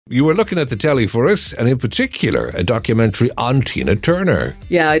You were looking at the telly for us, and in particular, a documentary on Tina Turner.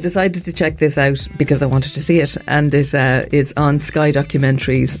 Yeah, I decided to check this out because I wanted to see it, and it is on Sky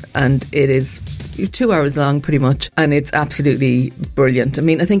Documentaries, and it is 2 hours long pretty much, and it's absolutely brilliant. I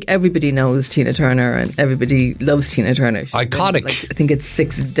mean, I think everybody knows Tina Turner and everybody loves Tina Turner. She's iconic. I think it's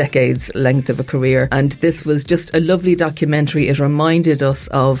 6 decades length of a career, and this was just a lovely documentary. It reminded us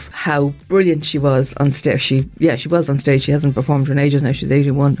of how brilliant she was on stage. She was on stage. She hasn't performed for ages now. She's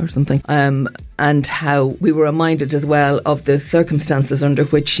 81 or something. And how we were reminded as well of the circumstances under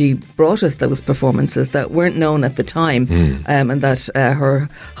which she brought us those performances that weren't known at the time, and that her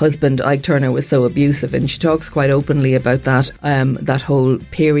husband Ike Turner was so abusive, and she talks quite openly about that whole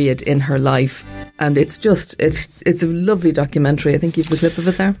period in her life. And it's a lovely documentary. I think you've the clip of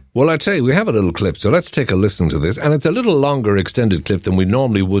it there. Well, I tell you, we have a little clip, so let's take a listen to this. And it's a little longer extended clip than we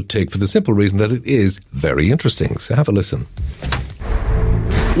normally would take, for the simple reason that it is very interesting. So have a listen.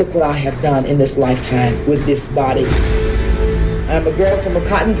 Look what I have done in this lifetime with this body. I'm a girl from a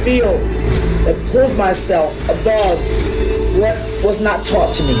cotton field that pulled myself above what was not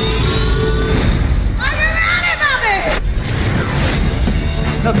taught to me. Are you ready, Bobby?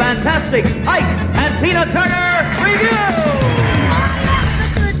 The fantastic Ike and Tina Turner review!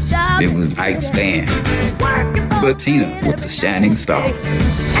 It was Ike's band, but Tina was the shining star.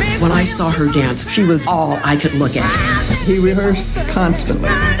 When I saw her dance, she was all I could look at. He rehearsed constantly.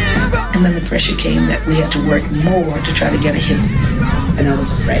 And then the pressure came that we had to work more to try to get a hit. And I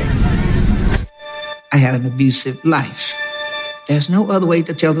was afraid. I had an abusive life. There's no other way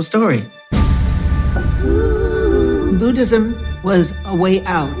to tell the story. Buddhism was a way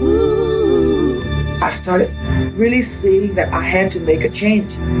out. I started really seeing that I had to make a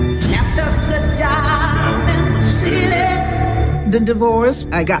change. The divorce,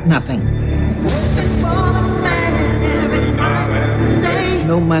 I got nothing.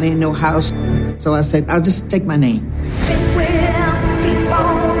 No money, no house. So I said, I'll just take my name.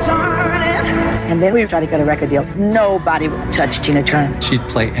 And then we tried to get a record deal. Nobody would touch Tina Turner. She'd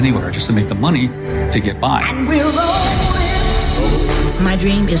play anywhere just to make the money to get by. My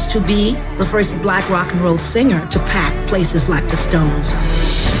dream is to be the first black rock and roll singer to pack places like the Stones.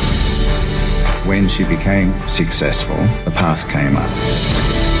 When she became successful, the past came up.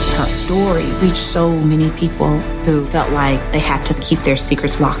 Her story reached so many people who felt like they had to keep their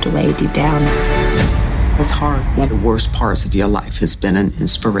secrets locked away deep down. It's hard. One of the worst parts of your life has been an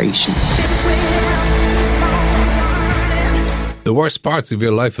inspiration. The worst parts of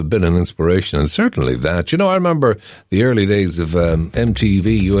your life have been an inspiration, and certainly that. You know, I remember the early days of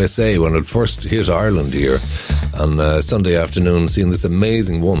MTV USA when it first hit Ireland here on Sunday afternoon, seeing this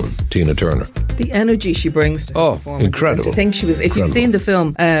amazing woman, Tina Turner. The energy she brings to her performance. Incredible. To think she was, if you've seen the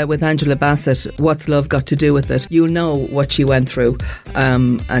film with Angela Bassett, What's Love Got to Do with It, you know what she went through,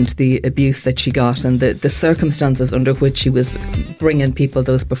 and the abuse that she got, and the circumstances under which she was bringing people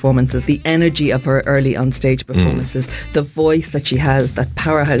those performances, the energy of her early on stage performances, the voice that she has, that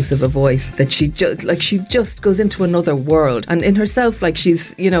powerhouse of a voice that she just goes into another world, and in herself, like she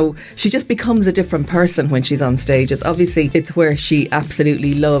just becomes a different person when she's on stage. It's where she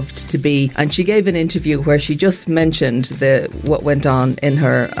absolutely loved to be, and she gave an interview where she just mentioned what went on in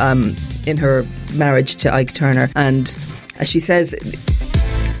her marriage to Ike Turner, and as she says,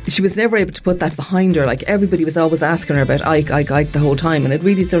 she was never able to put that behind her. Like, everybody was always asking her about Ike the whole time, and it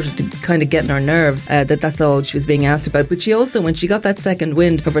really started to kind of get on her nerves that's all she was being asked about. But she also, when she got that second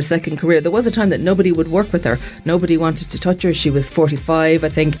wind of her second career, there was a time that nobody would work with her. Nobody wanted to touch her. She was 45, I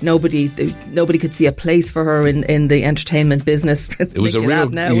think. Nobody could see a place for her in the entertainment business. It was it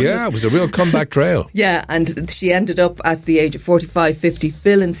was a real comeback trail. Yeah, and she ended up at the age of 45, 50,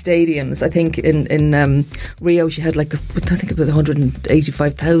 filling stadiums. I think in Rio she had I think it was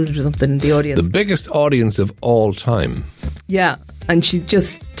 185,000 or something in the audience. The biggest audience of all time. Yeah, and she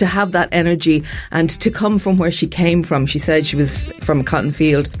just, to have that energy and to come from where she came from. She said she was from a cotton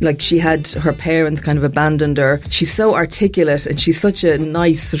field. Like, she had her parents kind of abandoned her. She's so articulate, and she's such a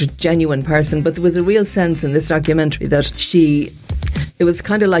nice, sort of genuine person. But there was a real sense in this documentary that it was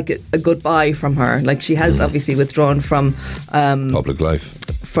kind of like a goodbye from her. Like, she has obviously withdrawn from public life,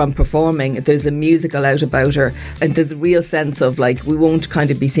 from performing. There's a musical out about her, and there's a real sense of, like, we won't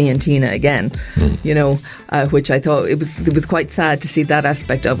kind of be seeing Tina again, which I thought it was quite sad to see that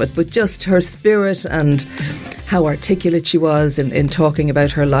aspect of it. But just her spirit and how articulate she was in talking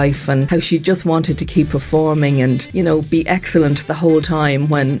about her life, and how she just wanted to keep performing and, be excellent the whole time,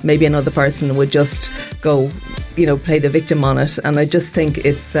 when maybe another person would just go, play the victim on it. And I just think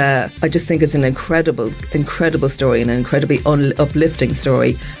it's an incredible story and an incredibly uplifting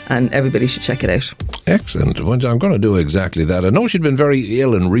story, and everybody should check it out. Excellent. Well, I'm going to do exactly that. I know she'd been very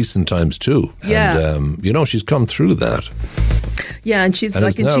ill in recent times too. Yeah. And, she's come through that. Yeah, and she's now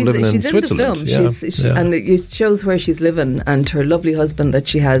living in in the film. Yeah. And it shows where she's living and her lovely husband that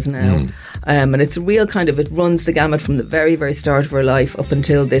she has now. And it's a real it runs the gamut from the very, very start of her life up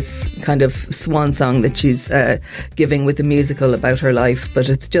until this kind of swan song that she's giving with the musical about her life. But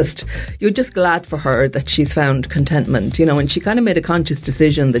it's just, you're just glad for her that she's found contentment, and she kind of made a conscious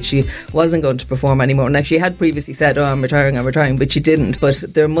decision that she wasn't going to perform anymore. Now, she had previously said, I'm retiring, but she didn't. But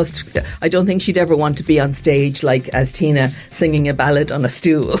I don't think she'd ever want to be on stage like as Tina singing a ballad on a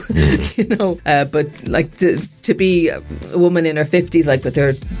stool, but like to be a woman in her 50s, like with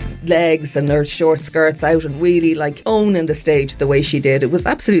her legs and her short skirts out and really like owning the stage the way she did, it was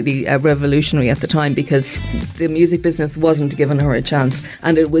absolutely revolutionary at the time, because the music business wasn't giving her a chance,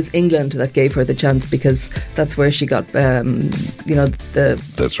 and it was England that gave her the chance, because that's where she got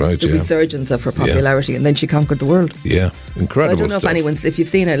that's right, the resurgence of her popularity, and then she conquered the world. Yeah, incredible. I don't know stuff. if you've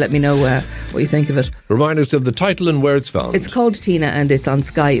seen it, let me know what you think of it. Remind us of the title and where it's found. It's called Tina, and it's on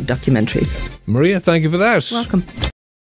Sky Documentaries. Maria, thank you for that. Welcome.